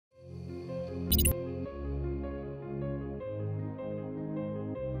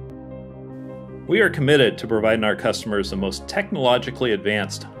We are committed to providing our customers the most technologically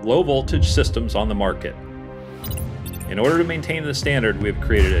advanced low-voltage systems on the market. In order to maintain the standard, we have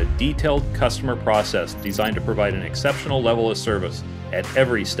created a detailed customer process designed to provide an exceptional level of service at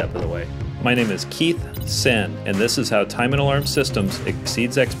every step of the way. My name is Keith Sen, and this is how Time & Alarm Systems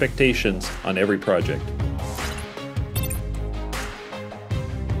exceeds expectations on every project.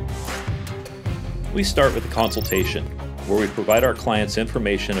 We start with a consultation, where we provide our clients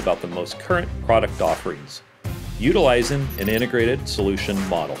information about the most current product offerings. Utilizing an integrated solution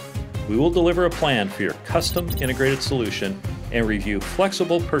model, we will deliver a plan for your custom integrated solution and review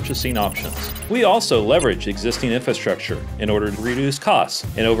flexible purchasing options. We also leverage existing infrastructure in order to reduce costs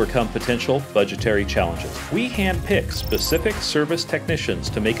and overcome potential budgetary challenges. We handpick specific service technicians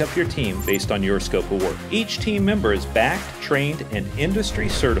to make up your team based on your scope of work. Each team member is backed, trained, and industry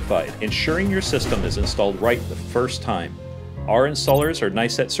certified, ensuring your system is installed right the first time. Our installers are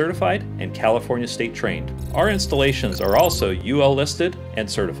NICET certified and California State trained. Our installations are also UL listed and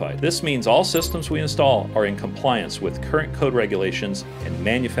certified. This means all systems we install are in compliance with current code regulations and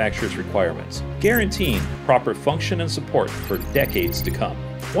manufacturer's requirements, guaranteeing proper function and support for decades to come.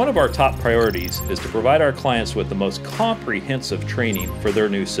 One of our top priorities is to provide our clients with the most comprehensive training for their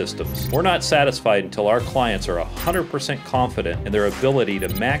new systems. We're not satisfied until our clients are 100% confident in their ability to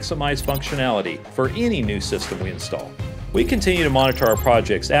maximize functionality for any new system we install. We continue to monitor our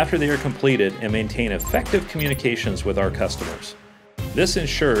projects after they are completed and maintain effective communications with our customers. This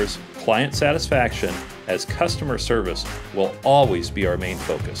ensures client satisfaction, as customer service will always be our main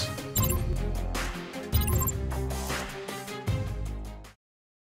focus.